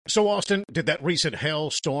So, Austin, did that recent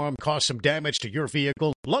hailstorm cause some damage to your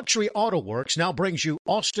vehicle? Luxury Auto Works now brings you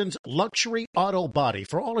Austin's luxury auto body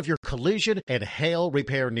for all of your collision and hail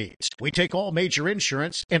repair needs. We take all major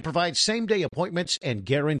insurance and provide same-day appointments and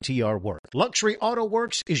guarantee our work. Luxury Auto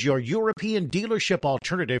Works is your European dealership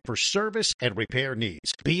alternative for service and repair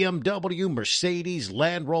needs. BMW, Mercedes,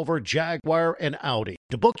 Land Rover, Jaguar, and Audi.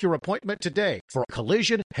 To book your appointment today for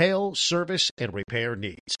collision, hail, service, and repair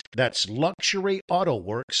needs. That's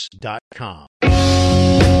luxuryautoworks.com. From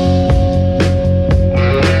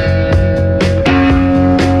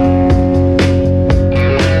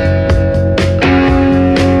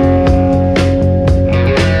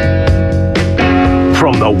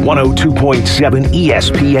the 102.7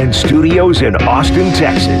 ESPN studios in Austin,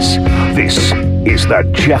 Texas, this is the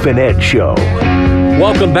Jeff and Ed Show.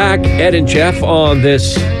 Welcome back, Ed and Jeff, on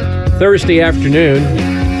this Thursday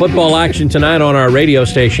afternoon. Football action tonight on our radio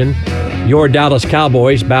station. Your Dallas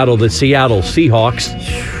Cowboys battle the Seattle Seahawks.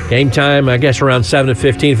 Game time, I guess, around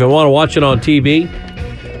 7:15. If you want to watch it on TV,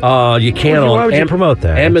 you can Why would you promote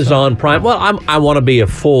that? Amazon Prime. Well, I want to be a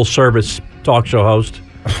full-service talk show host.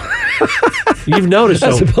 You've noticed,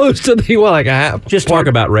 as opposed to the just talk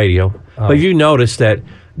about radio. But you noticed that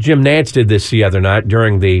Jim Nantz did this the other night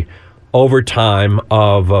during the overtime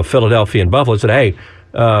of Philadelphia and Buffalo. Said, "Hey,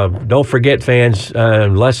 don't forget, fans,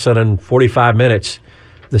 in less than 45 minutes,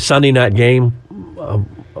 the Sunday night game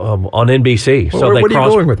on NBC." Well, so what are you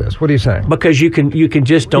going with this? What are you saying? Because you can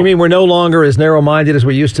just don't. You mean we're no longer as narrow-minded as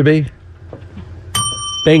we used to be?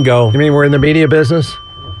 Bingo. You mean we're in the media business?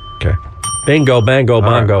 Okay. Bingo, bango,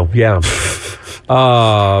 bongo. Right. Yeah.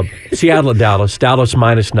 Seattle at Dallas. Dallas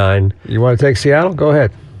 -9. You want to take Seattle? Go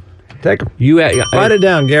ahead. Take them. Write it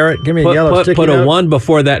down, Garrett. Give me a yellow sticky Put a note. 1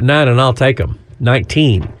 before that 9, and I'll take them.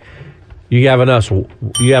 19. You have enough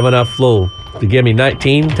little to give me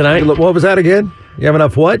 19 tonight? What was that again? You have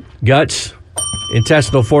enough what? Guts,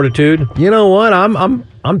 intestinal fortitude. You know what?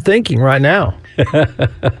 I'm thinking right now.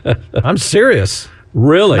 I'm serious.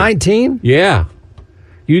 Really? 19? Yeah.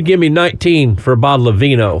 You give me 19 for a bottle of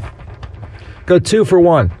vino. Go 2 for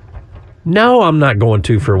 1. No, I'm not going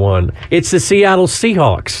 2 for 1. It's the Seattle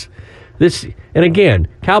Seahawks. And again,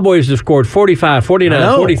 Cowboys have scored 45,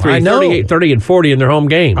 49, 43, 38, 30, and 40 in their home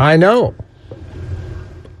game. I know.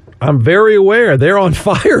 I'm very aware. They're on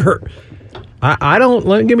fire. I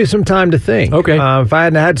don't. Give me some time to think. Okay. If I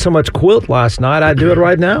hadn't had so much quilt last night, I'd do it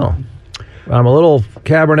right now. I'm a little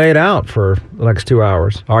Cabernet out for the next 2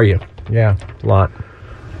 hours. Are you? Yeah, a lot.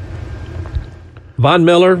 Von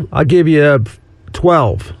Miller? I'll give you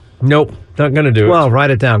 12. Nope, not going to do 12, it.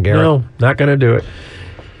 write it down, Garrett. No, not going to do it.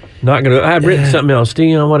 Not going to. I've written something else. Do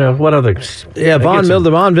you know what other? Yeah,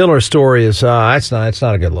 the Von Miller story is it's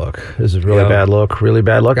not a good look. This is really bad look. Really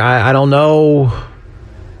bad look. I don't know.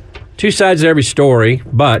 Two sides to every story,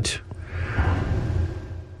 but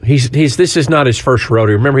this is not his first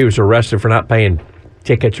rodeo. Remember, he was arrested for not paying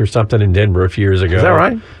tickets or something in Denver a few years ago. Is that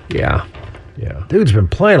right? Yeah. Dude's been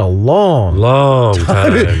playing a long time. I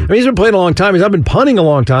mean, he's been playing a long time. I've been punting a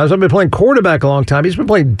long time. I've been playing quarterback a long time. He's been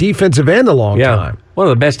playing defensive end a long time. One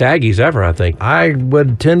of the best Aggies ever, I think. I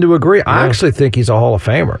would tend to agree. Yeah. I actually think he's a Hall of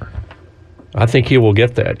Famer. I think he will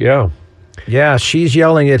get that, yeah. Yeah, she's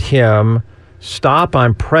yelling at him, "Stop,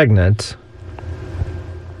 I'm pregnant."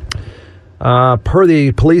 Per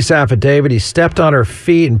the police affidavit, he stepped on her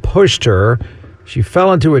feet and pushed her. She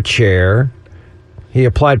fell into a chair. He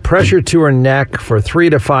applied pressure to her neck for 3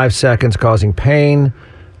 to 5 seconds, causing pain.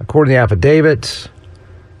 According to the affidavit,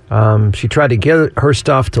 she tried to get her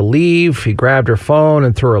stuff to leave. He grabbed her phone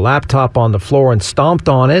and threw her laptop on the floor and stomped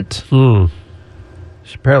on it.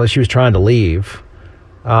 Apparently, she was trying to leave.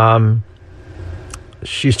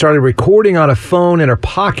 She started recording on a phone in her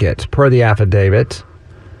pocket, per the affidavit,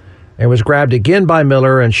 and was grabbed again by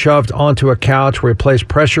Miller and shoved onto a couch where he placed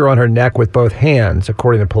pressure on her neck with both hands,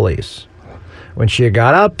 according to police. When she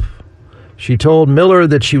got up, she told Miller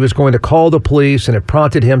that she was going to call the police, and it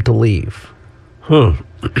prompted him to leave.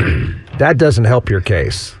 That doesn't help your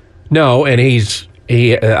case. No, and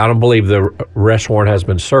I don't believe the arrest warrant has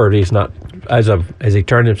been served. He's not, has he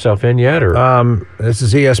turned himself in yet? Or this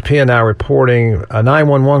is ESPN now reporting a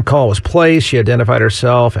 911 call was placed. She identified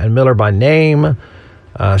herself and Miller by name.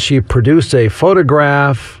 She produced a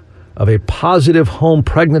photograph of a positive home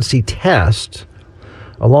pregnancy test,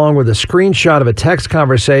 along with a screenshot of a text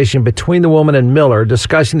conversation between the woman and Miller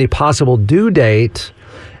discussing the possible due date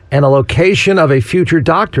and a location of a future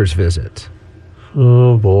doctor's visit.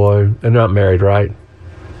 Oh, boy. They're not married, right?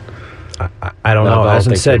 I don't know. I don't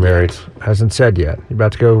think they're married. Hasn't said yet. You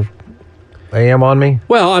about to go AM on me?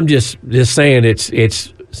 Well, I'm just saying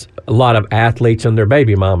it's a lot of athletes and their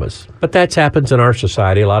baby mamas. But that happens in our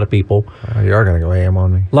society. A lot of people. You are going to go ham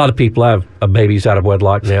on me. A lot of people have babies out of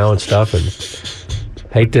wedlock now and stuff, and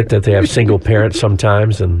hate that they have single parents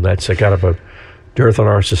sometimes, and that's a kind of a dearth on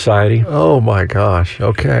our society. Oh my gosh.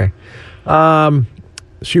 Okay.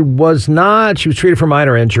 She was treated for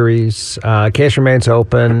minor injuries. Case remains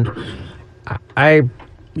open.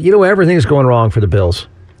 Everything's going wrong for the Bills.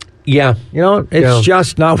 Yeah. It's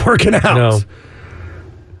just not working out. No.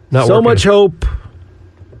 Not so working. much hope,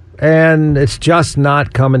 and it's just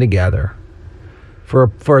not coming together.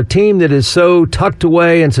 For a team that is so tucked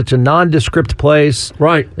away in such a nondescript place.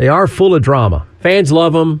 Right. They are full of drama. Fans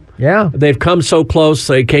love them. Yeah. They've come so close.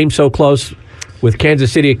 They came so close with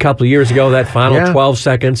Kansas City a couple of years ago, that final 12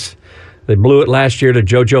 seconds. They blew it last year to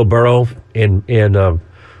JoJo Burrow in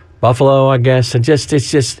Buffalo, I guess. And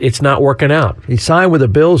it's not working out. He signed with the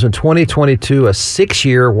Bills in 2022, a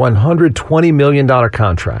 6-year, $120 million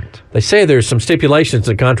contract. They say there's some stipulations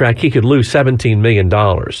in the contract. He could lose $17 million.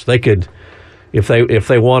 They could, if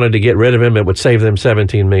they wanted to get rid of him, it would save them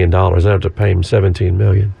 $17 million. They have to pay him $17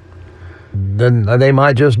 million. Then they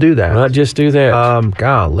might just do that. Not just do that.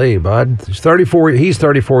 Golly, bud. He's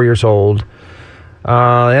 34 years old.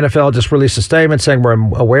 NFL just released a statement saying we're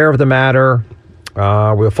aware of the matter.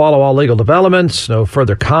 We'll follow all legal developments. No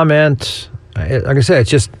further comment. Like I said, it's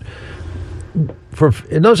just for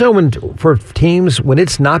teams when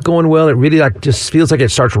it's not going well, it really just feels like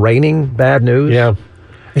it starts raining bad news. Yeah,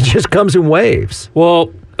 it just comes in waves.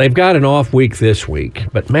 Well, they've got an off week this week,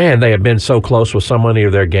 but man, they have been so close with so many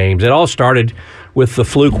of their games. It all started with the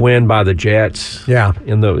fluke win by the Jets. Yeah,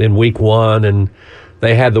 in week 1, and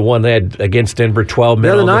they had the one they had against Denver, 12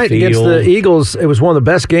 men on the field. The other night against the Eagles, it was one of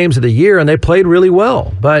the best games of the year, and they played really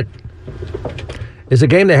well. But it's a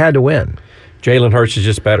game they had to win. Jalen Hurts is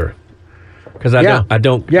just better. Because I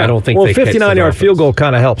don't think well, they 59-yard field goal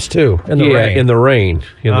kind of helps too in the rain. In the rain.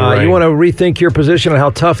 You want to rethink your position on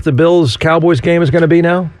how tough the Bills-Cowboys game is going to be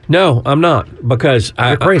now? No, I'm not, because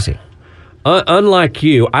you're crazy. Unlike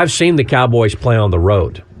you, I've seen the Cowboys play on the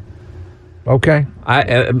road. Okay.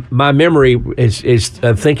 My memory is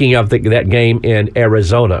thinking of that game in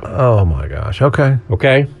Arizona. Oh my gosh. Okay.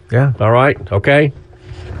 Okay. Yeah. All right. Okay.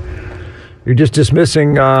 You're just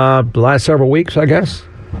dismissing the last several weeks, I guess.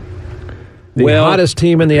 The hottest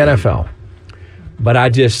team in the NFL. But I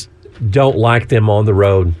just don't like them on the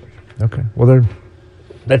road. Okay. Well,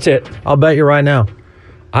 that's it. I'll bet you right now.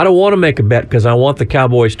 I don't want to make a bet because I want the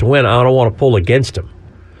Cowboys to win. I don't want to pull against them.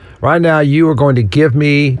 Right now, you are going to give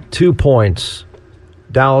me 2 points.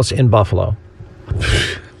 Dallas in Buffalo.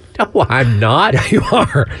 No, I'm not. Yeah, you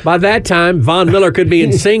are. By that time, Von Miller could be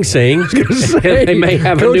in Sing Sing. They may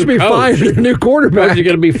have a new coach. Fired, a new quarterback. Coach is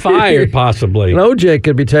going to be fired, possibly. And OJ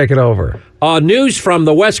could be taken over. News from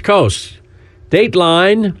the West Coast.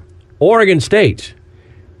 Dateline, Oregon State.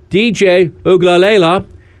 DJ Uiagalelei,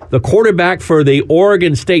 the quarterback for the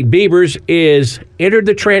Oregon State Beavers, is entered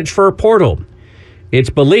the transfer portal. It's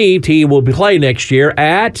believed he will play next year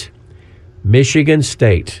at Michigan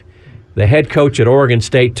State. The head coach at Oregon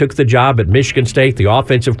State took the job at Michigan State. The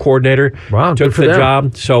offensive coordinator took the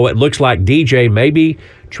job. So it looks like DJ may be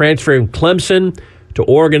transferring Clemson to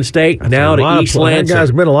Oregon State, now to East Lansing. That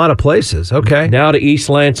guy's been a lot of places. Okay. Now to East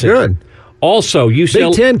Lansing. Good. Also,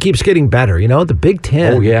 UCLA. Big Ten keeps getting better. The Big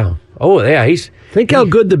Ten. Oh, yeah. Think how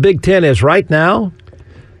good the Big Ten is right now.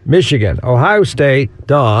 Michigan, Ohio State,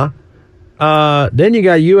 duh. Then you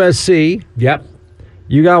got USC. Yep.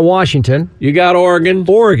 You got Washington. You got Oregon.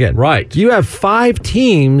 Right. You have 5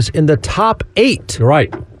 teams in the top 8.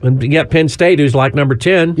 Right. And you got Penn State, who's like number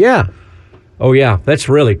 10. Yeah. Oh, yeah. That's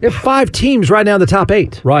really. You have 5 teams right now in the top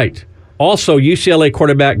 8. Right. Also, UCLA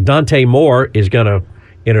quarterback Dante Moore is going to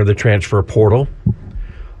enter the transfer portal.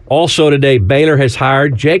 Also today, Baylor has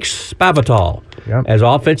hired Jake Spavital as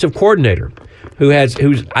offensive coordinator,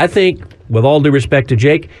 who's I think, with all due respect to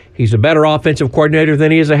Jake, he's a better offensive coordinator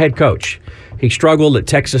than he is a head coach. He struggled at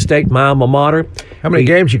Texas State, my alma mater. How many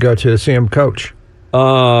games you go to see him coach? 2.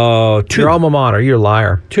 Your alma mater. You're a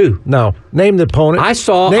liar. 2. No. Name the opponent.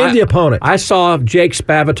 Name the opponent. I saw Jake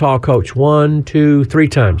Spavital coach 1, 2, 3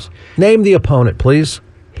 times. Name the opponent, please.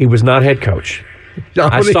 He was not head coach.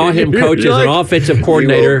 I saw him coach as an offensive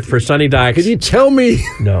coordinator for Sonny Dykes. Can you tell me?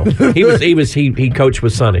 No, he coached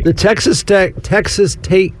with Sonny. The Texas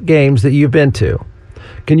State games that you've been to.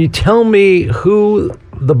 Can you tell me who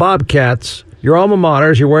the Bobcats Your alma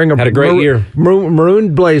maters. You're wearing Had a great year.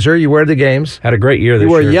 Maroon blazer. You wear the games. Had a great year this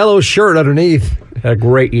You wear year. a yellow shirt underneath. Had a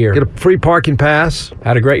great year. Get a free parking pass.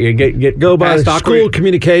 Had a great year. Go by past school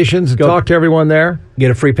communications and talk to everyone there.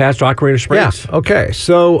 Get a free pass to Ocarina Springs. Yeah. Okay.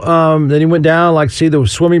 So then you went down, see the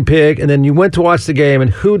swimming pig, and then you went to watch the game.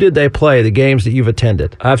 And who did they play? The games that you've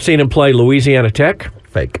attended? I've seen him play Louisiana Tech.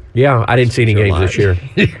 Fake. Yeah, I didn't see any games this year.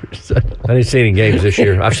 I didn't see any games this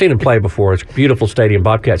year. I've seen him play before. It's a beautiful stadium,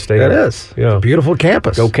 Bobcat Stadium. That is. Yeah. It's a beautiful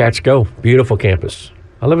campus. Go Cats, go. Beautiful campus.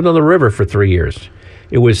 I lived on the river for 3 years.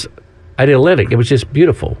 It was idyllic. It was just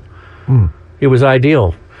beautiful. It was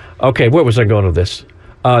ideal. Okay, where was I going with this?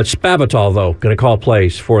 Spavital, though, going to call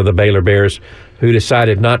plays for the Baylor Bears, who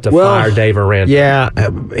decided not to fire Dave Aranda. Yeah,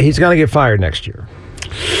 he's going to get fired next year.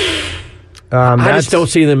 I just don't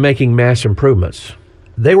see them making mass improvements.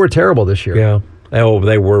 They were terrible this year. Yeah. Oh,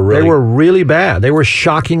 they were really. They were really bad. They were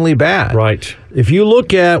shockingly bad. Right. If you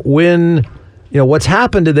look at what's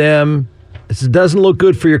happened to them, this doesn't look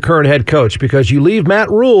good for your current head coach because you leave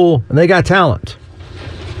Matt Rule and they got talent.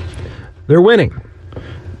 They're winning.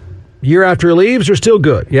 Year after he leaves, they're still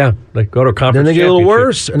good. Yeah. They go to a conference Then they get a little championship.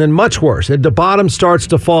 worse and then much worse. And the bottom starts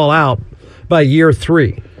to fall out by year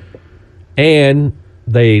 3. And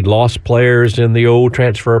they lost players in the old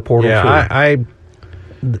transfer portal, too. Yeah,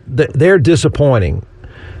 they're disappointing.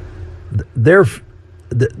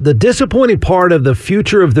 The disappointing part of the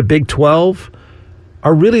future of the Big 12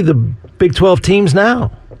 are really the Big 12 teams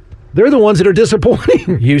now. They're the ones that are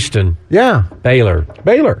disappointing. Houston, Yeah, Baylor,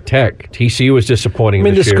 Baylor. Tech, TCU was disappointing I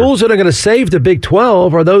mean, the this year. schools that are going to save the Big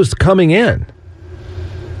 12 are those coming in.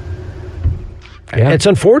 Yeah. It's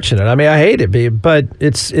unfortunate. I mean, I hate it, but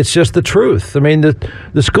it's just the truth. I mean,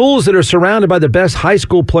 the schools that are surrounded by the best high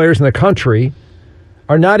school players in the country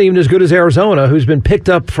are not even as good as Arizona, who's been picked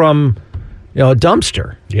up from, a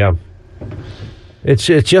dumpster. Yeah. It's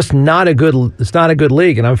just not a good. It's not a good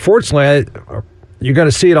league, and unfortunately, you're going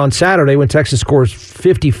to see it on Saturday when Texas scores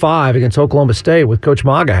 55 against Oklahoma State with Coach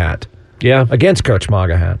Magahat. Yeah. Against Coach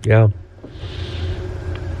Magahat. Yeah.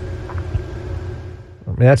 I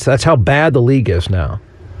mean, that's how bad the league is now.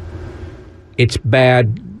 It's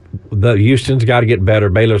bad. The Houston's got to get better.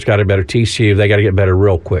 Baylor's got to get better. TCU, they got to get better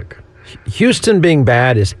real quick. Houston being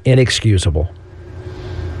bad is inexcusable.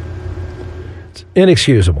 It's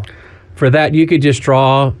inexcusable. For that, you could just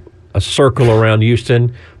draw a circle around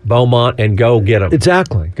Houston, Beaumont, and go get them.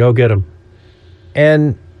 Exactly. Go get them.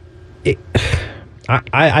 And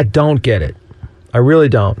I don't get it. I really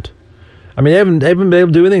don't. I mean, they haven't been able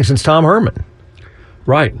to do anything since Tom Herman.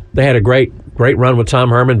 Right. They had a great run with Tom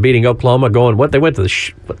Herman beating Oklahoma. They went to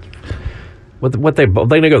the they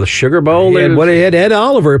going to go to the Sugar Bowl. And what they had Ed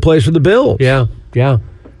Oliver who plays for the Bills. Yeah.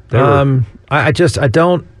 I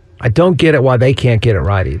don't get it why they can't get it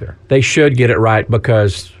right either. They should get it right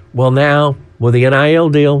because now with the NIL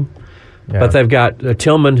deal, but they've got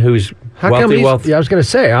Tillman who's wealthy. Yeah, I was going to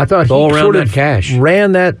say. I thought he all around sort that of cash.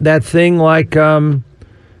 ran that thing like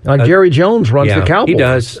Jerry Jones runs the Cowboys. He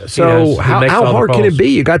does. So He how makes all the hard can calls. it be?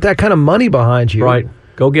 You got that kind of money behind you, Right.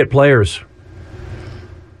 Go get players.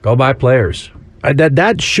 Go buy players.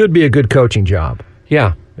 That should be a good coaching job.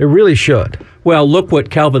 Yeah. It really should. Well, look what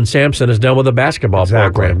Kelvin Sampson has done with the basketball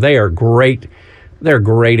program. They are great. They're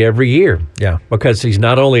great every year. Yeah. Because he's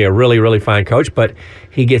not only a really, really fine coach, but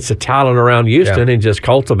he gets the talent around Houston and just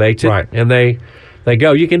cultivates it. Right. And they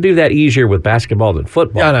go. You can do that easier with basketball than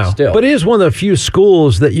football. I know. Still. But it is one of the few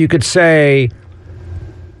schools that you could say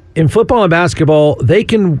in football and basketball, they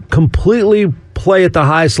can completely play at the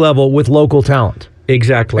highest level with local talent.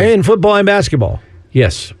 Exactly. In football and basketball.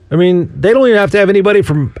 Yes. I mean, they don't even have to have anybody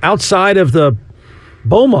from outside of the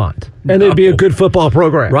Beaumont, and they'd be a good football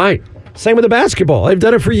program. Right. Same with the basketball. They've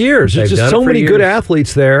done it for years. There's just so many good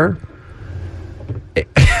athletes there.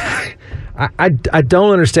 I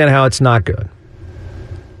don't understand how it's not good.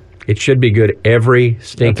 It should be good every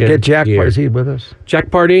stinking Get Jack. year. Is he with us? Jack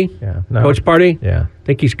Pardee? Yeah. No. Coach Pardee? Yeah. I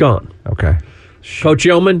think he's gone. Okay. Coach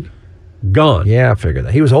Yeoman? Gone. Yeah, I figured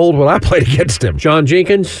that. He was old when I played against him. John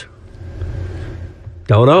Jenkins?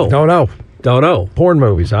 Don't know. Don't know. Porn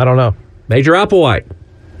movies. I don't know. Major Applewhite.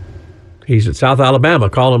 He's at South Alabama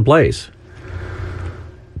calling plays.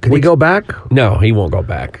 Could he go back? No, he won't go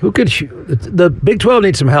back. Who could? The Big 12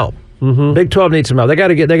 needs some help. Mm-hmm. Big 12 needs some help. They got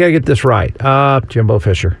to get this right. Jimbo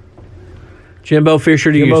Fisher. Jimbo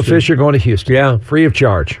Fisher to Jimbo Houston. Fisher going to Houston. Yeah. Free of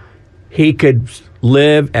charge. He could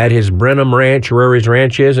live at his Brenham Ranch, where his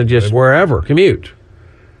ranch is, and just wherever. Commute.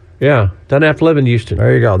 Yeah. Doesn't have to live in Houston.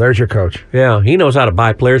 There you go. There's your coach. Yeah. He knows how to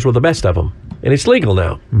buy players with the best of them. And it's legal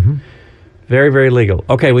now. Mm-hmm. Very, very legal.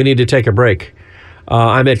 Okay, we need to take a break.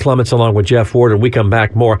 I'm Ed Clements along with Jeff Ward, and we come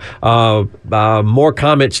back more. More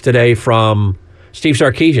comments today from Steve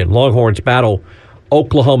Sarkisian. Longhorns battle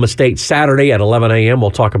Oklahoma State Saturday at 11 a.m.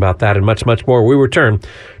 We'll talk about that and much, much more. We return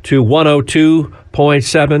to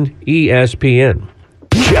 102.7 ESPN.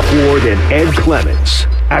 Jeff Ward and Ed Clements.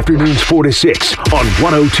 Afternoons 4 to 6 on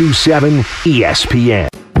 102.7 ESPN.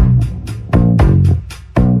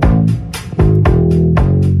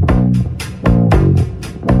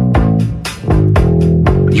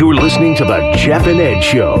 You're listening to the Jeff and Ed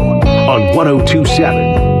Show on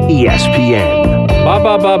 102.7 ESPN.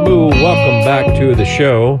 Ba-ba-ba-boo. Welcome back to the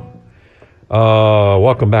show.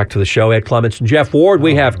 Ed Clements and Jeff Ward.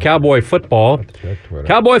 We have Cowboy football.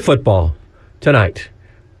 Cowboy football tonight.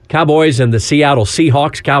 Cowboys and the Seattle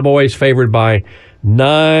Seahawks. Cowboys favored by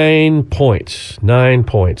 9 points. 9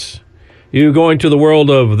 points. You going to the world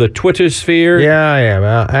of the Twitter sphere? Yeah, I am.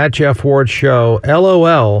 At Jeff Ward Show.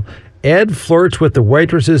 LOL. Ed flirts with the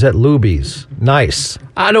waitresses at Luby's. Nice.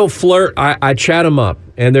 I don't flirt. I chat them up.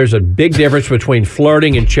 And there's a big difference between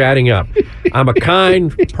flirting and chatting up. I'm a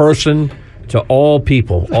kind person to all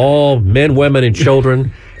people, all men, women, and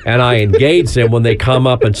children. And I engage them when they come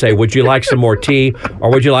up and say, would you like some more tea or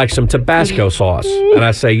would you like some Tabasco sauce? And I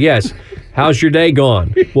say, yes. How's your day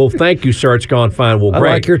gone? Well, thank you, sir. It's gone fine. Well, great.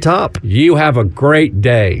 I like your top. You have a great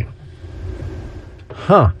day.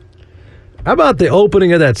 Huh. How about the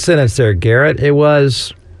opening of that sentence there, Garrett? It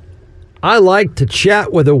was, I like to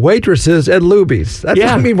chat with the waitresses at Luby's. That's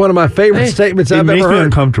one of my favorite statements I've ever heard. It makes me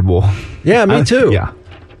uncomfortable. Yeah, me too. Yeah.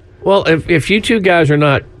 Well, if you two guys are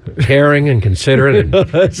not caring and considerate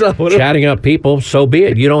and chatting up people, so be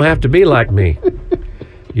it. You don't have to be like me.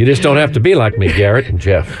 You just don't have to be like me, Garrett and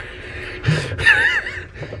Jeff.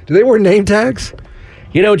 Do they wear name tags?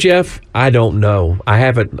 You know, Jeff, I don't know. I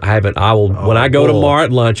haven't. I will. When I go tomorrow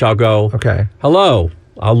at lunch, I'll go, okay. Hello.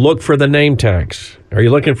 I'll look for the name tags. Are you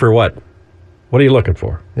looking for what? What are you looking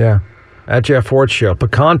for? Yeah. At Jeff Ward Show.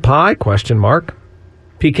 Pecan pie? ?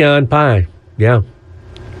 Pecan pie. Yeah.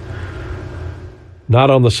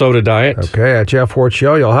 Not on the soda diet. Okay. At Jeff Ward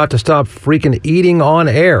Show. You'll have to stop freaking eating on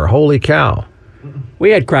air. Holy cow.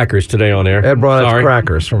 We had crackers today on air. Ed brought us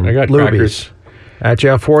crackers from I got Luby's. Crackers. At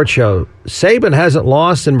Jeff Ford Show, Saban hasn't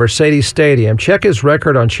lost in Mercedes Stadium. Check his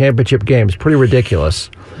record on championship games. Pretty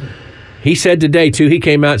ridiculous. He said today, too, he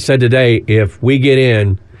came out and said today, if we get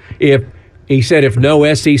in, if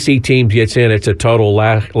no SEC team gets in, it's a total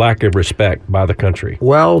lack of respect by the country.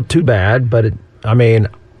 Well, too bad, but an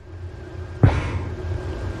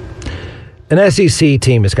SEC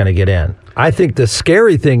team is going to get in. I think the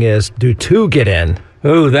scary thing is, do two get in?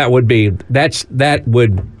 Oh, that would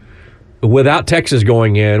without Texas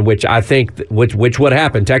going in, which I think which would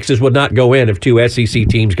happen. Texas would not go in if two SEC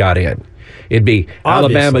teams got in. It'd be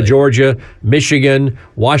Obviously. Alabama, Georgia, Michigan,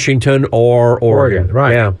 Washington, or Oregon.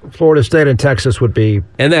 Right. Yeah. Florida State and Texas would be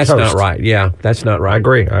And that's toast. not right. Yeah, that's not right.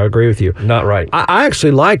 I agree with you. Not right. I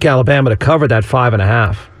actually like Alabama to cover that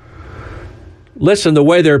 5.5. Listen, the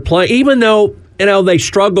way they're playing, even though they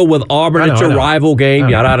struggle with Auburn, it's a rival game,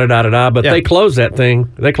 yada, yada, yada, but they closed that thing.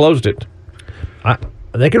 They closed it.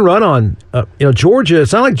 They can run on, Georgia.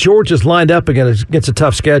 It's not like Georgia's lined up against a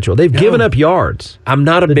tough schedule. They've given up yards. I'm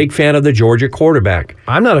not a big fan of the Georgia quarterback.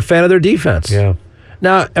 I'm not a fan of their defense. Yeah.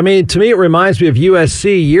 Now, to me, it reminds me of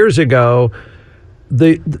USC years ago.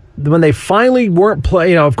 When they finally weren't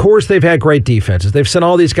playing, of course, they've had great defenses. They've sent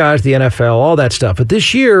all these guys to the NFL, all that stuff. But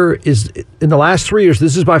this year in the last 3 years,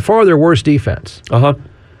 this is by far their worst defense. Uh-huh.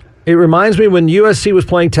 It reminds me when USC was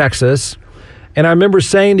playing Texas. And I remember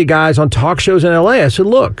saying to guys on talk shows in L.A., I said,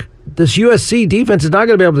 look, this USC defense is not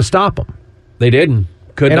going to be able to stop them. They didn't.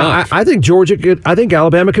 Could not. I think I think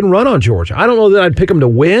Alabama can run on Georgia. I don't know that I'd pick them to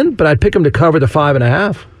win, but I'd pick them to cover the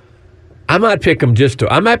 5.5. I might pick them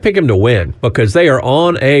to win because they are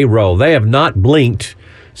on a roll. They have not blinked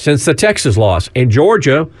since the Texas loss. And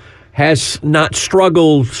Georgia has not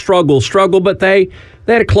struggled, but they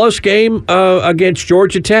had a close game against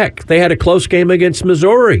Georgia Tech. They had a close game against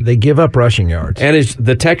Missouri. They give up rushing yards. And as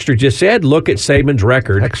the texter just said, look at Saban's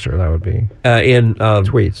record. Texter, that would be. In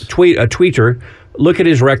tweets. A tweeter. Look at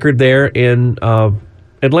his record there in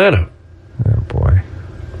Atlanta. Oh, boy.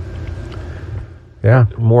 Yeah.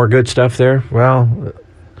 More good stuff there. Well,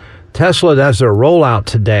 Tesla does their rollout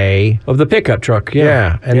today. Of the pickup truck,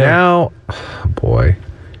 yeah. And now, boy,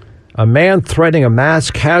 a man threatening a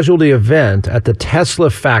mass casualty event at the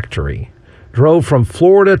Tesla factory drove from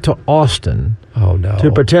Florida to Austin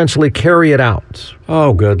to potentially carry it out.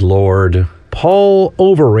 Oh, good Lord. Paul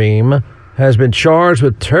Overeem has been charged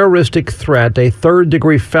with terroristic threat, a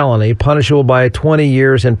third-degree felony punishable by 20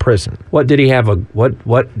 years in prison. What did he have?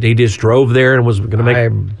 What he just drove there and was going to make?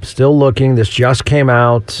 I'm still looking. This just came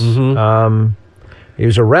out. He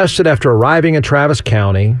was arrested after arriving in Travis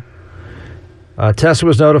County. Tesla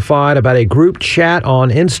was notified about a group chat on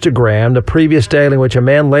Instagram the previous day in which a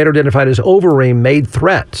man later identified as Overeem made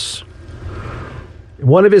threats.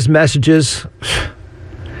 One of his messages,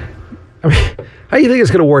 I mean, how do you think it's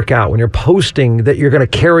going to work out when you're posting that you're going to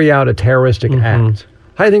carry out a terroristic act?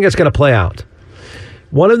 How do you think it's going to play out?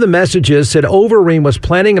 One of the messages said Overeem was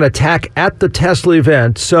planning an attack at the Tesla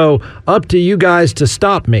event, so up to you guys to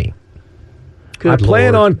stop me. I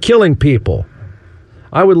plan on killing people.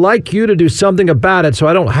 I would like you to do something about it so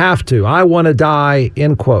I don't have to. I want to die,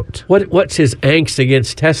 end quote. What's his angst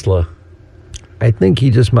against Tesla? I think he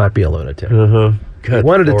just might be a lunatic. He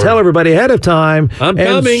wanted to tell everybody ahead of time. I'm and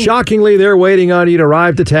coming. Shockingly, they're waiting on you to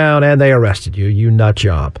arrive to town, and they arrested you. You nut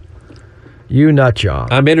job. You nut job.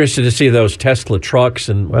 I'm interested to see those Tesla trucks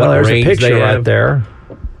and what there's range a picture they have. right there.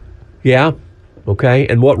 Yeah. Okay.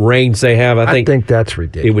 And what range they have? I think that's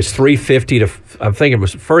ridiculous. It was 350 to. I think it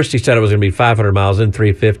was first. He said it was going to be 500 miles, then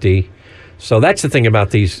 350. So that's the thing about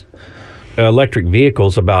these electric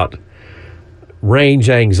vehicles about range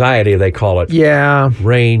anxiety. They call it. Yeah.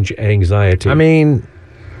 Range anxiety. I mean,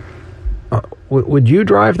 would you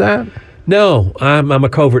drive that? No, I'm a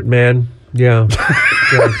covert man. Yeah.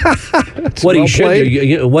 What he should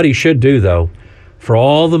do, what he should do though, for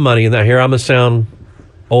all the money, and here I'm gonna sound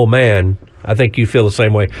old man. I think you feel the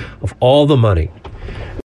same way. Of all the money,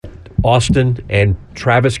 Austin and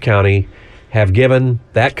Travis County have given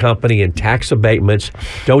that company in tax abatements.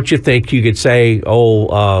 Don't you think you could say,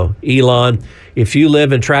 Elon, if you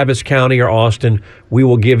live in Travis County or Austin, we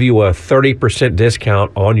will give you a 30%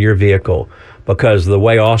 discount on your vehicle because of the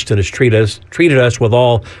way Austin has treated us with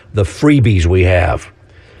all the freebies we have,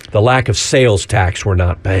 the lack of sales tax we're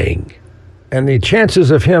not paying. And the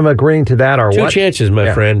chances of him agreeing to that are Two what? chances,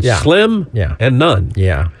 my friend. Yeah. Slim and none.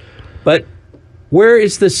 Yeah. But where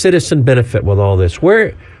is the citizen benefit with all this?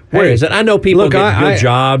 Where is it? I know people get good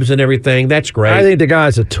jobs and everything. That's great. I think the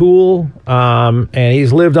guy's a tool, and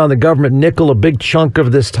he's lived on the government nickel a big chunk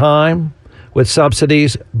of this time with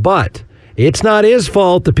subsidies. But it's not his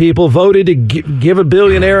fault the people voted to give a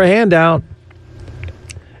billionaire a handout.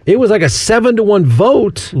 It was like a 7-1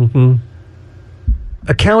 vote,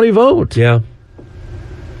 a county vote. Yeah.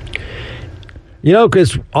 You know,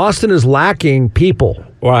 because Austin is lacking people.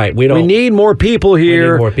 Right. We need more people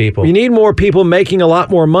here. We need more people. We need more people making a lot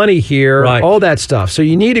more money here. Right. All that stuff. So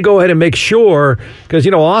you need to go ahead and make sure, because,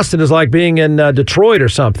 Austin is like being in Detroit or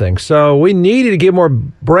something. So we needed to give more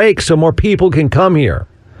breaks so more people can come here.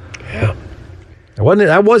 Yeah.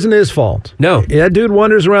 That wasn't his fault. No. That dude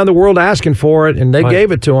wanders around the world asking for it, and they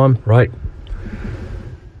gave it to him. Right.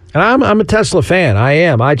 And I'm a Tesla fan. I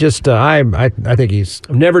am. I just I think he's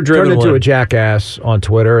never driven turned into one. a jackass on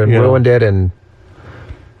Twitter and ruined it and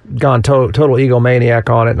gone total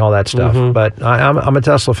egomaniac on it and all that stuff. But I'm a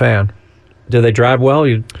Tesla fan. Do they drive well?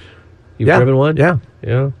 You've driven one? Yeah.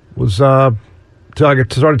 Yeah. Was till I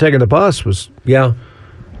started taking the bus was Yeah.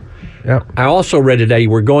 I also read today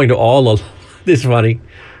we're going to all of this is funny.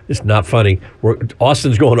 It's not funny.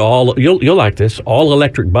 Austin's going to all you'll like this, all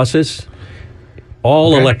electric buses.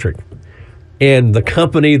 All electric. And the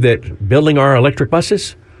company that building our electric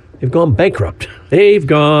buses, they've gone bankrupt. They've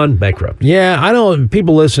gone bankrupt. Yeah, I know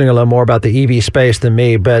people listening a little more about the EV space than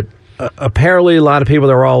me, but apparently a lot of people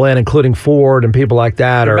that are all in, including Ford and people like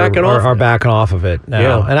that, are backing off of it now.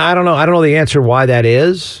 Yeah. And I don't know the answer why that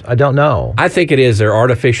is. I don't know. I think it is their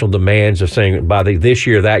artificial demands of saying by this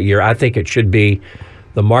year, that year. I think it should be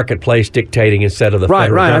the marketplace dictating instead of the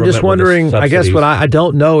federal government. I'm just wondering, I guess what I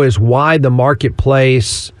don't know is why the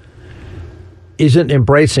marketplace isn't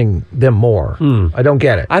embracing them more. I don't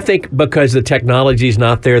get it. I think because the technology is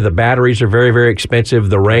not there. The batteries are very, very expensive.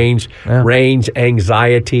 The range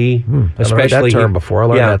anxiety, especially I heard that term before. I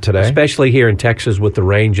learned that today. Especially here in Texas with the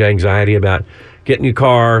range anxiety about getting your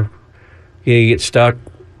car, you get stuck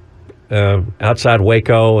outside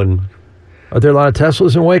Waco and. Are there a lot of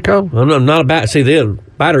Teslas in Waco? Well, no, not about. See, the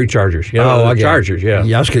battery chargers. Chargers. Yeah.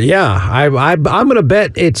 I'm going to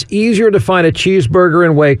bet it's easier to find a cheeseburger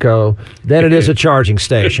in Waco than it is a charging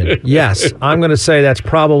station. Yes, I'm going to say that's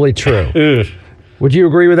probably true. Would you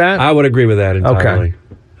agree with that? I would agree with that entirely. Okay.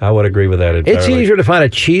 I would agree with that entirely. It's easier to find a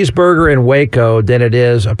cheeseburger in Waco than it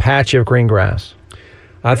is a patch of green grass.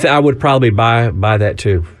 I would probably buy that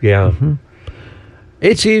too. Yeah.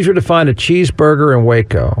 It's easier to find a cheeseburger in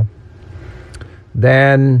Waco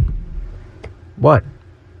than what?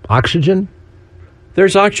 Oxygen?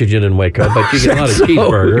 There's oxygen in Waco, but you get a lot of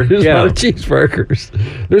cheeseburgers. There's a lot of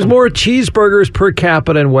cheeseburgers. There's more cheeseburgers per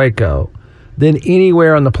capita in Waco than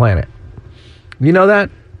anywhere on the planet. You know that?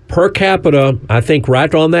 Per capita, I think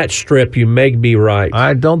right on that strip, you may be right.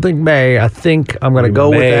 I don't think may. I think I'm going to go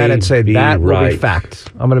with that and say that will be fact.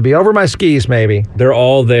 I'm going to be over my skis, maybe. They're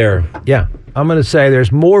all there. Yeah. I'm going to say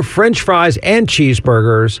there's more French fries and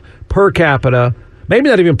cheeseburgers per capita. Maybe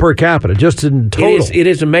not even per capita, just in total. It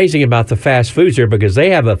is amazing about the fast foods here because they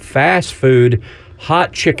have a fast food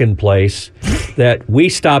hot chicken place that we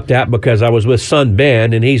stopped at because I was with son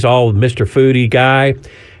Ben, and he's all Mr. Foodie guy.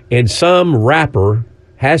 And some rapper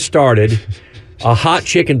has started a hot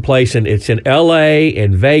chicken place, and it's in L.A.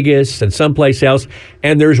 and Vegas and someplace else.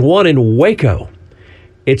 And there's one in Waco.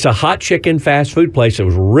 It's a hot chicken fast food place. It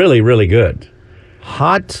was really, really good.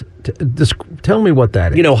 Tell me what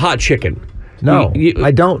that is. You know, hot chicken. No,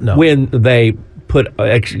 I don't know. When they put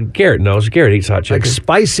Garrett knows. Garrett eats hot chicken. Like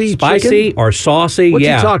spicy chicken? Or saucy. What you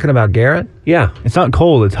talking about, Garrett? Yeah. It's not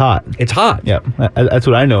cold. It's hot. It's hot. Yeah. That's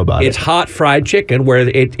what I know about It's hot fried chicken where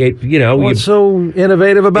it you know. What's so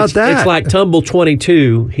innovative about that? It's like Tumble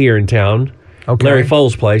 22 here in town. Okay. Larry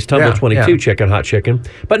Foles' place, Tumble 22 chicken, hot chicken.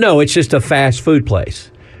 But no, it's just a fast food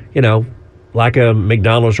place. You know, like a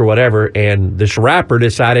McDonald's or whatever. And this rapper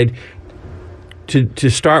decided to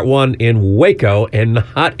start one in Waco and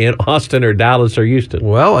not in Austin or Dallas or Houston.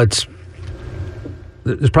 Well,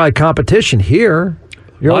 there's probably competition here.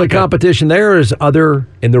 Your only competition there is other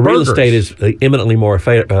And the real burgers. estate is eminently more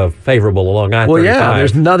favorable along I-35. Well, yeah,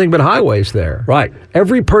 there's nothing but highways there. Right.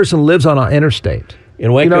 Every person lives on an interstate.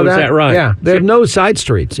 In Waco, you know is that right? Yeah, they have no side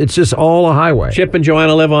streets. It's just all a highway. Chip and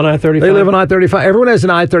Joanna live on I-35? They live on I-35. Everyone has an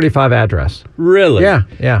I-35 address. Really?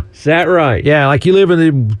 Yeah. Is that right? Yeah, like you live in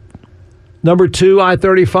the number 2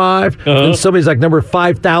 I-35, and somebody's like number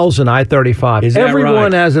 5,000 I-35. Is that Everyone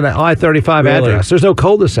right? has an I-35 Really? address. There's no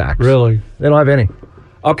cul-de-sacs. Really? They don't have any.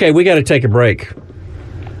 Okay, we got to take a break.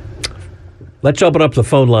 Let's open up the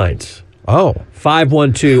phone lines. Oh.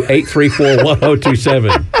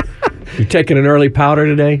 512-834-1027. You taking an early powder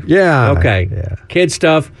today? Yeah. Okay. Yeah. Kid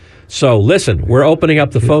stuff. So listen, we're opening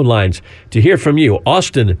up the phone lines to hear from you.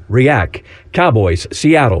 Austin, React, Cowboys,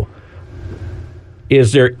 Seattle.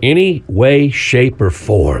 Is there any way, shape, or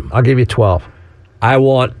form? I'll give you 12. I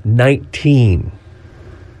want 19.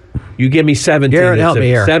 You give me 17. Garrett, help me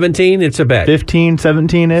here. 17, it's a bet. 15,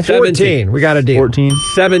 17-ish? 14. We got a deal. 14.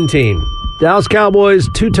 17. Dallas Cowboys,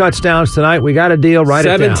 2 touchdowns tonight. We got a deal. Write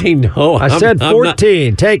 17, it down. no. I said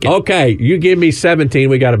 14. Take it. Okay, you give me 17,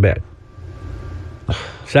 we got a bet.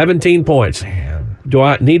 17 points. Do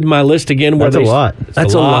I need my list again? That's a lot.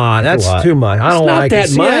 That's a lot. That's too much. I don't not like that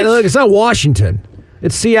it. much. Seattle, look, it's not Washington.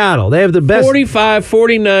 It's Seattle. They have the best. 45,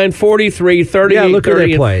 49, 43, 38, Yeah, look who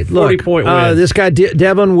 30, they played. 40-point wins. This guy,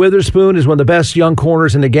 Devon Witherspoon, is one of the best young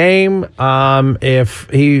corners in the game. If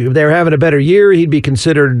they were having a better year, he'd be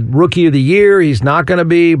considered Rookie of the Year. He's not going to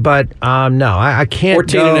be, but no, I can't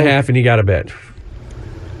 14 and a half, and you got a bet.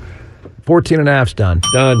 14 and a half's done.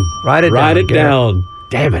 Done. Write it Write down, it Garrett. down.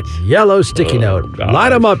 Damn it. Yellow sticky note. gosh. Light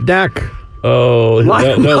them up, Dak. Oh,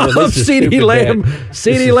 Light them up, this is a CeeDee stupid Lamb. bet. CeeDee This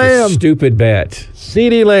is Lamb. a stupid bet.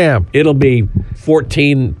 CeeDee Lamb. It'll be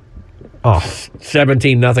 17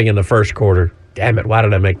 nothing in the first quarter. Damn it, why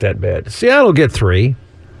did I make that bet? Seattle get 3.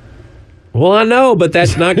 Well, I know, but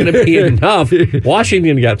that's not going to be enough.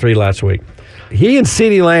 Washington got 3 last week. He and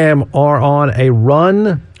CeeDee Lamb are on a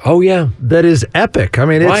run Oh, yeah. that is epic. I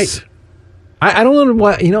mean, it's Right. I don't know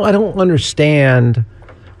why. I don't understand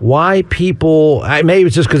why people. Maybe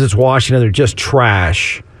it's just because it's Washington. They're just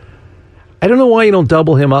trash. I don't know why you don't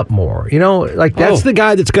double him up more. Like that's the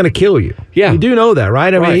guy that's going to kill you. Yeah. You do know that,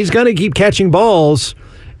 right? I mean, Right. he's going to keep catching balls,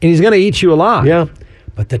 and he's going to eat you alive. Yeah.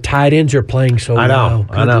 But the tight ends are playing so I know, well.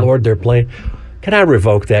 Good I know. Lord, they're playing. Can I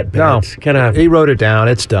revoke that bet? No. Can I? He wrote it down.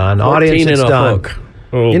 It's done. 14 Audience, it's and a done. hook.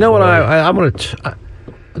 Oh, You know what? boy. I'm going to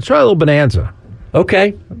let's try a little Bonanza.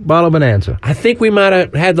 Okay. Bottle of Bonanza. I think we might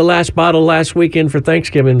have had the last bottle last weekend for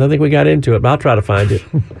Thanksgiving. I think we got into it, but I'll try to find it.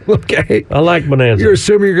 Okay. I like Bonanza. You're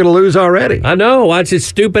assuming you're going to lose already. I know. It's a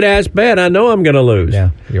stupid-ass bet. I know I'm going to lose. Yeah,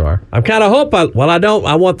 you are. I'm kind of hope. I don't.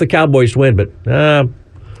 I want the Cowboys to win, but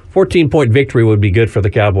 14-point victory would be good for the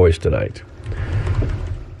Cowboys tonight.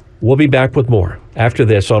 We'll be back with more after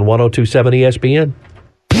this on 102.7 ESPN.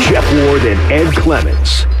 Jeff Ward and Ed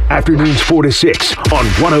Clements. Afternoons 4 to 6 on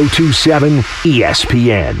 102.7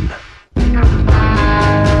 ESPN.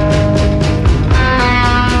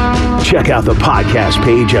 Check out the podcast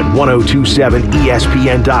page at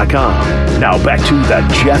 1027ESPN.com. Now back to the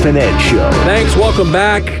Jeff and Ed Show. Thanks. Welcome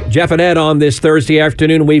back. Jeff and Ed on this Thursday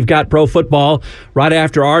afternoon. We've got pro football right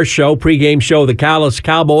after our show, pregame show, the Dallas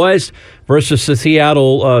Cowboys versus the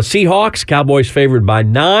Seattle Seahawks. Cowboys favored by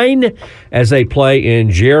 9 as they play in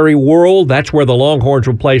Jerry World. That's where the Longhorns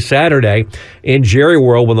will play Saturday in Jerry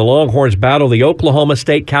World when the Longhorns battle the Oklahoma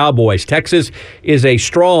State Cowboys. Texas is a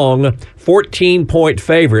strong 14-point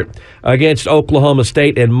favorite against Oklahoma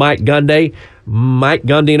State and Mike Gundy. Mike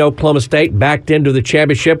Gundy and Oklahoma State backed into the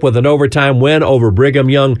championship with an overtime win over Brigham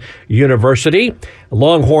Young University.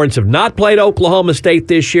 Longhorns have not played Oklahoma State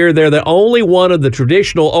this year. They're the only one of the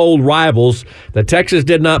traditional old rivals that Texas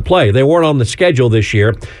did not play. They weren't on the schedule this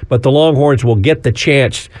year, but the Longhorns will get the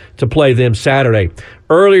chance to play them Saturday.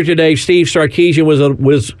 Earlier today, Steve Sarkisian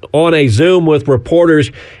was on a Zoom with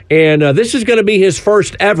reporters, and this is going to be his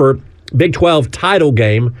first ever Big 12 title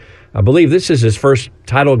game. I believe this is his first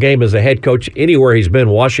title game as a head coach anywhere he's been,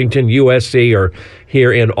 Washington, USC, or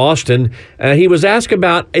here in Austin. He was asked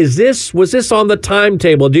about, was this on the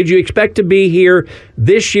timetable? Did you expect to be here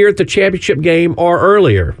this year at the championship game or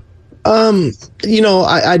earlier? I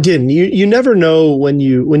didn't. You never know when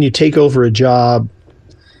you take over a job,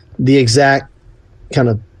 the exact kind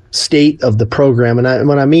of state of the program. And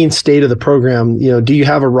when I mean state of the program, do you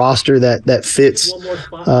have a roster that fits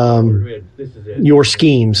your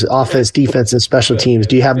schemes, offense, defense, and special teams?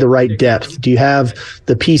 Do you have the right depth? Do you have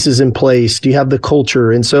the pieces in place? Do you have the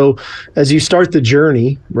culture? And so as you start the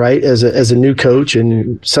journey, right, as a new coach,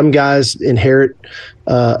 and some guys inherit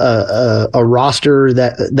a roster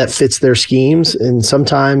that fits their schemes, and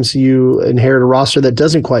sometimes you inherit a roster that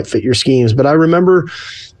doesn't quite fit your schemes. But I remember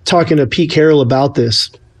talking to Pete Carroll about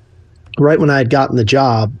this right when I had gotten the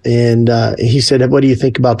job, and he said, "What do you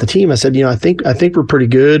think about the team?" I said, "I think we're pretty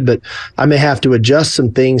good, but I may have to adjust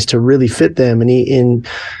some things to really fit them." And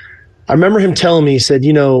I remember him telling me, he said,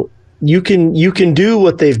 "You can do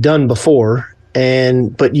what they've done before,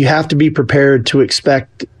 but you have to be prepared to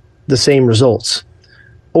expect the same results,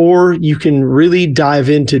 or you can really dive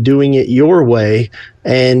into doing it your way,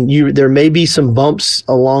 and there may be some bumps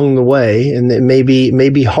along the way, and it may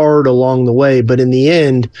be hard along the way, but in the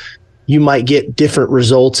end, you might get different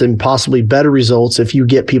results and possibly better results if you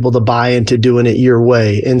get people to buy into doing it your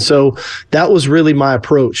way." And so that was really my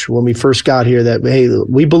approach when we first got here, that, hey,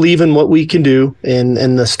 we believe in what we can do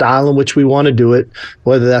and the style in which we want to do it,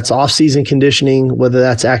 whether that's off-season conditioning, whether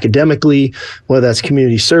that's academically, whether that's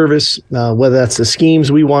community service, whether that's the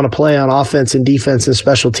schemes we want to play on offense and defense and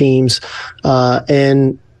special teams.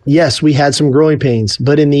 And yes, we had some growing pains,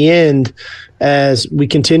 but in the end, as we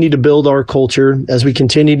continue to build our culture, as we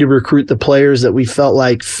continue to recruit the players that we felt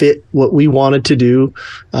like fit what we wanted to do,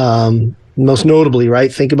 most notably,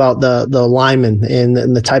 right, think about the linemen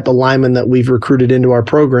and the type of linemen that we've recruited into our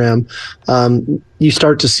program, you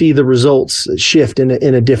start to see the results shift in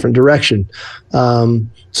a different direction.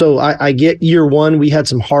 So I get year one, we had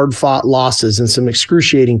some hard-fought losses and some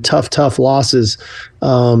excruciating, tough losses.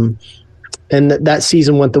 And that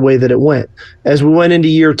season went the way that it went. As we went into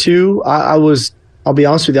year two, I'll be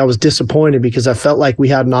honest with you, I was disappointed because I felt like we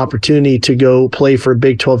had an opportunity to go play for a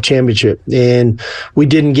Big 12 championship, and we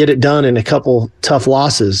didn't get it done in a couple tough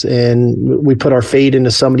losses, and we put our fate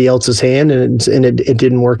into somebody else's hand, and it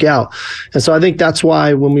didn't work out. And so I think that's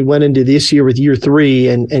why when we went into this year with year three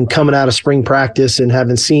and coming out of spring practice and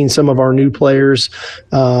having seen some of our new players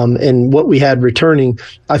and what we had returning,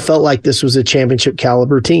 I felt like this was a championship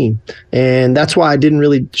caliber team. And that's why I didn't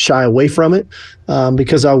really shy away from it.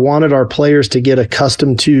 Because I wanted our players to get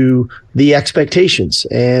accustomed to the expectations.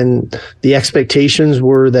 And the expectations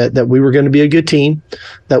were that we were going to be a good team,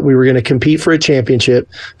 that we were going to compete for a championship.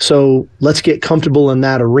 So let's get comfortable in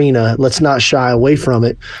that arena. Let's not shy away from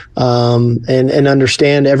it. And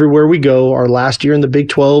understand everywhere we go, our last year in the Big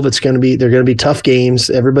 12, they're going to be tough games.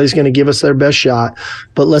 Everybody's going to give us their best shot,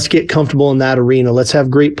 but let's get comfortable in that arena. Let's have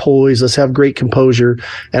great poise. Let's have great composure.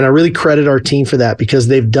 And I really credit our team for that because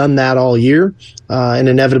they've done that all year. And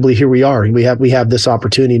inevitably, here we are. We have this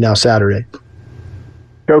opportunity now Saturday.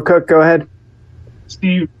 Go Cook, go ahead.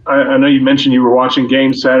 Steve, I know you mentioned you were watching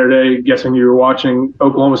games Saturday. Guessing you were watching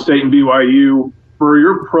Oklahoma State and BYU. For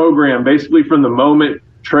your program, basically from the moment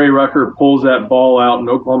Trey Rucker pulls that ball out and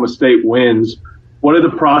Oklahoma State wins, what did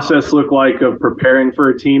the process look like of preparing for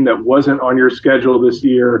a team that wasn't on your schedule this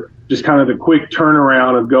year? Just kind of the quick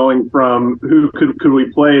turnaround of going from who could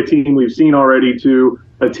we play, a team we've seen already, to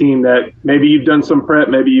a team that maybe you've done some prep,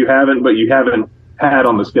 maybe you haven't, but you haven't had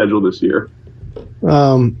on the schedule this year.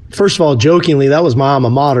 First of all, jokingly, that was my alma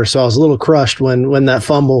mater, so I was a little crushed when that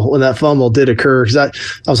fumble did occur, because I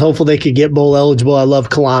was hopeful they could get bowl eligible. I love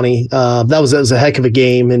Kalani. That was a heck of a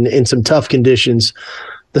game in some tough conditions.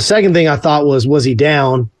 The second thing I thought was he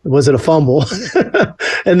down? Was it a fumble?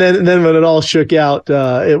 And then when it all shook out,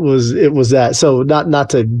 it was that. So not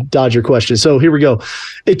to dodge your question. So here we go.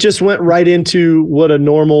 It just went right into what a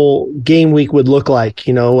normal game week would look like.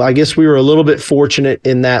 I guess we were a little bit fortunate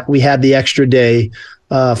in that we had the extra day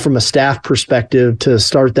from a staff perspective to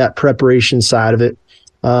start that preparation side of it.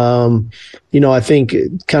 I think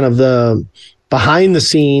kind of the behind the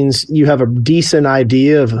scenes, you have a decent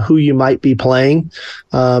idea of who you might be playing.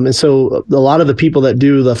 And so a lot of the people that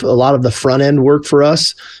do a lot of the front end work for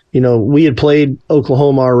us, we had played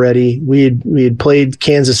Oklahoma already. We had played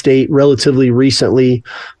Kansas State relatively recently.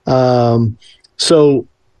 So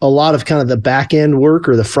a lot of kind of the back end work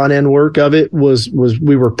or the front end work of it was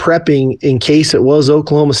we were prepping in case it was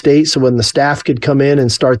Oklahoma State. So when the staff could come in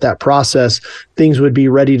and start that process, things would be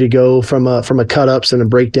ready to go from a cut ups and a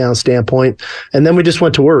breakdown standpoint. And then we just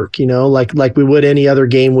went to work, like we would any other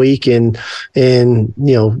game week, and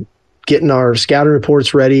getting our scouting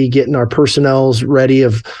reports ready, getting our personnels ready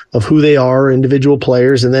of who they are, individual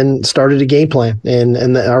players, and then started a game plan.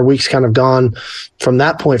 And our week's kind of gone from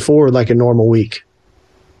that point forward like a normal week.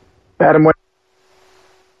 Adam,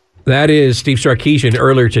 that is Steve Sarkisian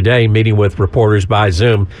earlier today meeting with reporters by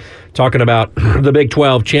Zoom, talking about the Big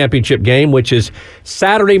 12 championship game, which is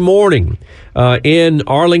Saturday morning in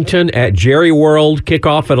Arlington at Jerry World,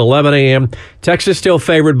 kickoff at 11 a.m. Texas still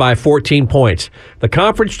favored by 14 points. The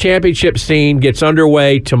conference championship scene gets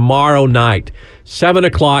underway tomorrow night, 7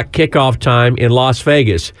 o'clock kickoff time in Las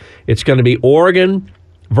Vegas. It's going to be Oregon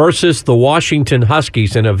versus the Washington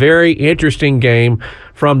Huskies in a very interesting game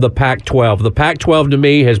from the Pac-12. The Pac-12 to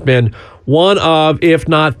me has been one of, if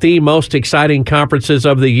not the most exciting conferences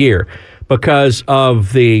of the year because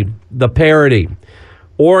of the parity.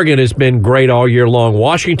 Oregon has been great all year long.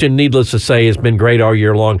 Washington, needless to say, has been great all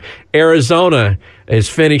year long. Arizona is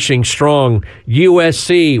finishing strong.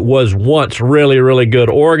 USC was once really, really good.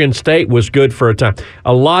 Oregon State was good for a time.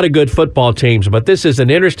 A lot of good football teams, but this is an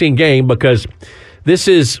interesting game because this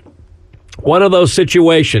is one of those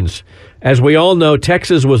situations. As we all know,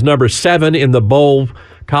 Texas was number 7 in the bowl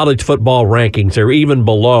college football rankings. They're even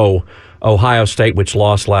below Ohio State, which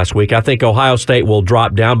lost last week. I think Ohio State will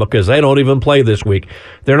drop down because they don't even play this week.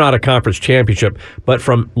 They're not a conference championship. But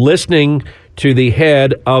from listening to the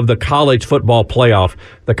head of the college football playoff,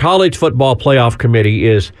 the college football playoff committee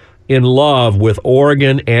is in love with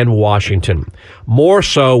Oregon and Washington, more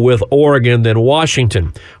so with Oregon than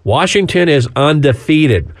Washington. Washington is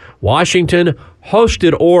undefeated. Washington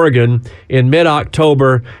hosted Oregon in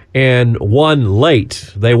mid-October and won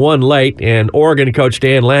late. They won late, and Oregon coach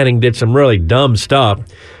Dan Lanning did some really dumb stuff,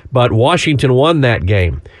 but Washington won that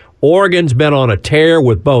game. Oregon's been on a tear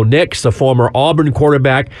with Bo Nix, the former Auburn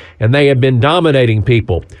quarterback, and they have been dominating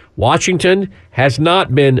people. Washington has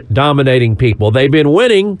not been dominating people. They've been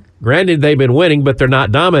winning. Granted, they've been winning, but they're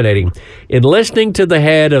not dominating. In listening to the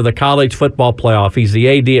head of the college football playoff, he's the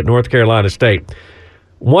AD at North Carolina State,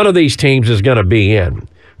 one of these teams is going to be in.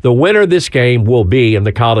 The winner of this game will be in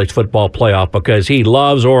the college football playoff because he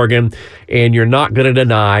loves Oregon, and you're not going to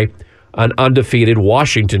deny an undefeated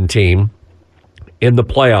Washington team in the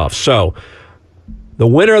playoffs. So the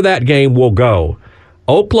winner of that game will go.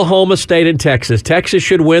 Oklahoma State and Texas. Texas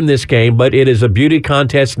should win this game, but it is a beauty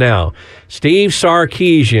contest now. Steve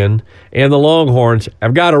Sarkisian and the Longhorns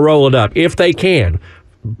have got to roll it up if they can.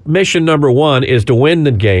 Mission number 1 is to win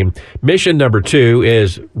the game. Mission number 2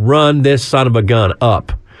 is run this son of a gun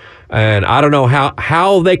up. And I don't know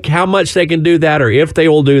how much they can do that or if they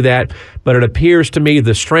will do that, but it appears to me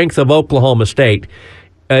the strength of Oklahoma State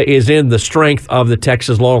is in the strength of the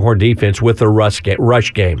Texas Longhorn defense with the rush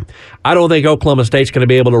game. I don't think Oklahoma State's going to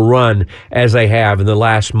be able to run as they have in the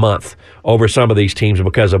last month over some of these teams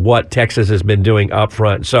because of what Texas has been doing up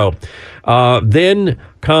front. So then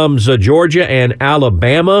comes Georgia and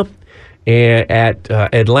Alabama at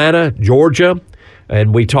Atlanta, Georgia.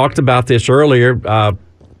 And we talked about this earlier.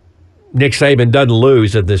 Nick Saban doesn't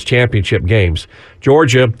lose at this championship games.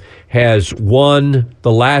 Georgia has won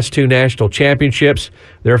the last 2 national championships.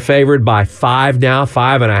 They're favored by 5 now,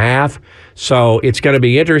 5.5. So it's going to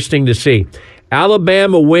be interesting to see.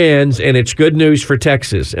 Alabama wins, and it's good news for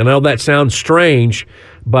Texas. And I know that sounds strange,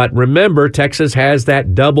 but remember, Texas has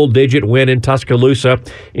that double-digit win in Tuscaloosa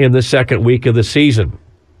in the second week of the season.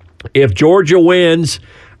 If Georgia wins,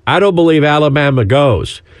 I don't believe Alabama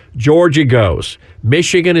goes. Georgia goes.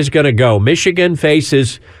 Michigan is going to go. Michigan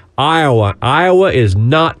faces Iowa. Iowa is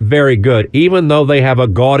not very good, even though they have a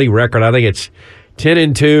gaudy record. I think it's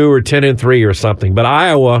 10-2 or 10-3 or something. But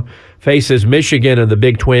Iowa faces Michigan in the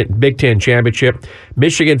Big Ten championship.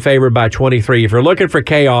 Michigan favored by 23. If you're looking for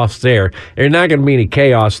chaos there's not going to be any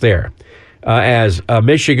chaos there, as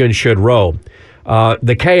Michigan should roll.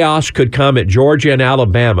 The chaos could come at Georgia and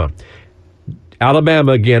Alabama.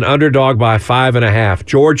 Alabama, again, underdog by 5.5.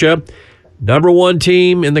 Georgia, number one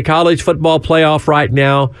team in the college football playoff right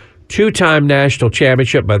now, two-time national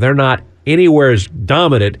championship, but they're not anywhere as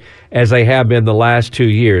dominant as they have been the last 2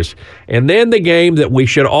 years. And then the game that we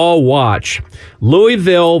should all watch,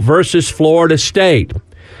 Louisville versus Florida State.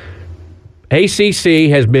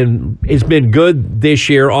 ACC has been good this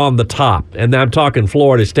year on the top, and I'm talking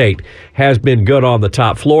Florida State has been good on the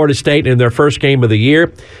top. Florida State, in their first game of the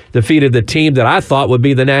year, defeated the team that I thought would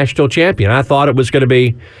be the national champion. I thought it was going to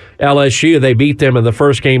be LSU. They beat them in the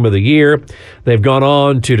first game of the year. They've gone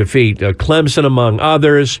on to defeat Clemson, among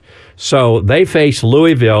others. So they face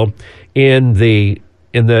Louisville in the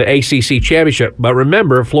ACC championship. But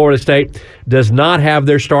remember, Florida State does not have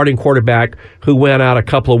their starting quarterback, who went out a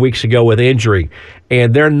couple of weeks ago with injury.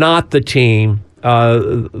 And they're not the team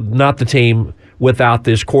without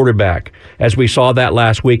this quarterback. As we saw that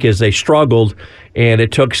last week, as they struggled, and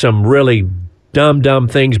it took some really dumb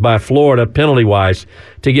things by Florida, penalty-wise,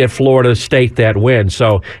 to get Florida State that win.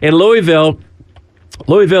 So, in Louisville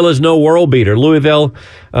is no world beater. Louisville,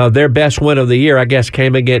 their best win of the year, I guess,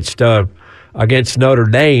 came against Notre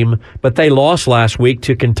Dame, but they lost last week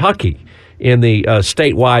to Kentucky in the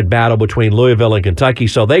statewide battle between Louisville and Kentucky,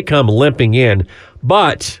 so they come limping in.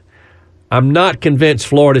 But I'm not convinced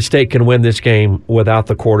Florida State can win this game without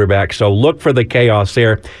the quarterback, so look for the chaos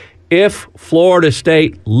there. If Florida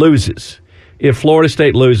State loses,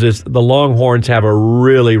 the Longhorns have a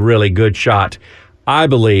really, really good shot, I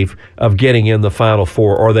believe, of getting in the Final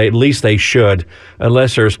Four, or at least they should,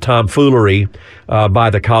 unless there's tomfoolery by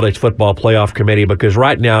the College Football Playoff Committee, because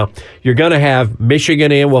right now you're going to have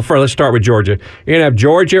Michigan in. Well, first, let's start with Georgia. You're going to have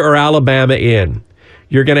Georgia or Alabama in.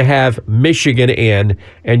 You're going to have Michigan in,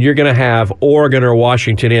 and you're going to have Oregon or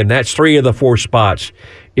Washington in. That's 3 of the 4 spots.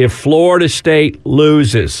 If Florida State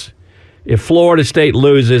loses,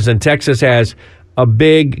 and Texas has a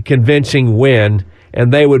big, convincing win,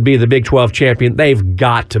 and they would be the Big 12 champion, they've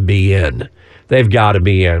got to be in.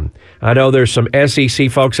 I know there's some SEC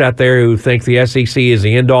folks out there who think the SEC is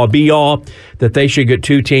the end-all, be-all, that they should get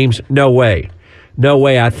 2 teams. No way.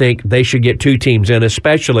 I think they should get 2 teams in,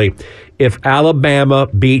 especially if Alabama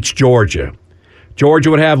beats Georgia.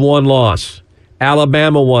 Georgia would have 1 loss.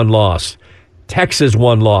 Alabama 1 loss. Texas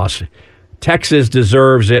 1 loss. Texas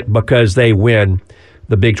deserves it because they win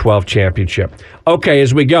the Big 12 championship. Okay,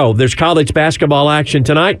 as we go, there's college basketball action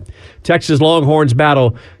tonight. Texas Longhorns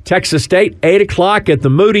battle Texas State, 8 o'clock at the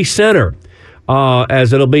Moody Center,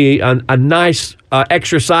 as it'll be a nice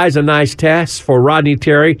exercise, a nice test for Rodney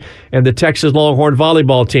Terry and the Texas Longhorn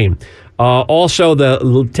volleyball team. Also,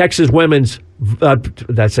 the Texas women's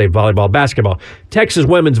basketball. Texas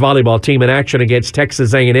women's volleyball team in action against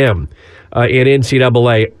Texas A&M in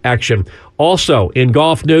NCAA action. Also, in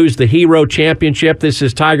golf news, the Hero Championship. This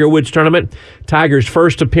is Tiger Woods' tournament. Tiger's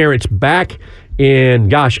first appearance back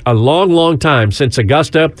in, a long time, since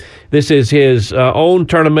Augusta. This is his own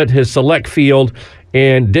tournament, his select field,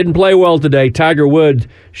 and didn't play well today. Tiger Woods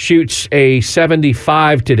shoots a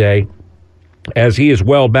 75 today, as he is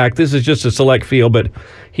well back. This is just a select field, but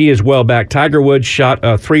he is well back. Tiger Woods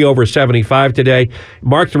shot 3 over 75 today.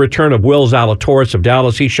 Marked the return of Will Zalatoris of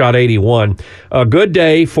Dallas. He shot 81. A good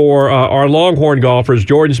day for our Longhorn golfers.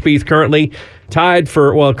 Jordan Spieth currently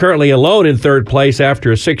alone in 3rd place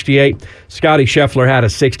after a 68. Scotty Scheffler had a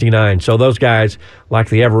 69. So those guys, like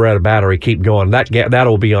the Everett Battery, keep going.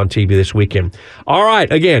 That'll be on TV this weekend. All right,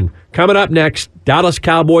 again, coming up next, Dallas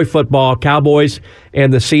Cowboy football. Cowboys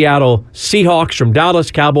and the Seattle Seahawks from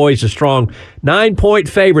Dallas. Cowboys a strong 9-point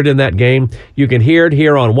favorite in that game. You can hear it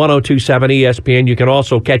here on 102.7 ESPN. You can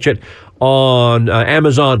also catch it on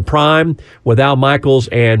Amazon Prime with Al Michaels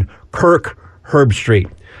and Kirk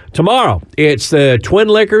Herbstreit. Tomorrow, it's the Twin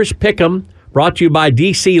Liquors Pick'em, brought to you by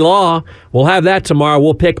DC Law. We'll have that tomorrow.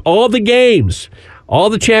 We'll pick all the games, all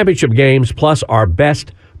the championship games, plus our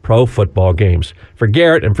best pro football games. For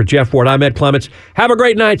Garrett and for Jeff Ward, I'm Ed Clements. Have a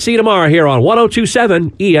great night. See you tomorrow here on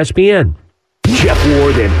 102.7 ESPN. Jeff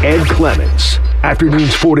Ward and Ed Clements.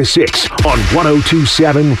 Afternoons 4 to 6 on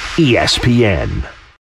 102.7 ESPN.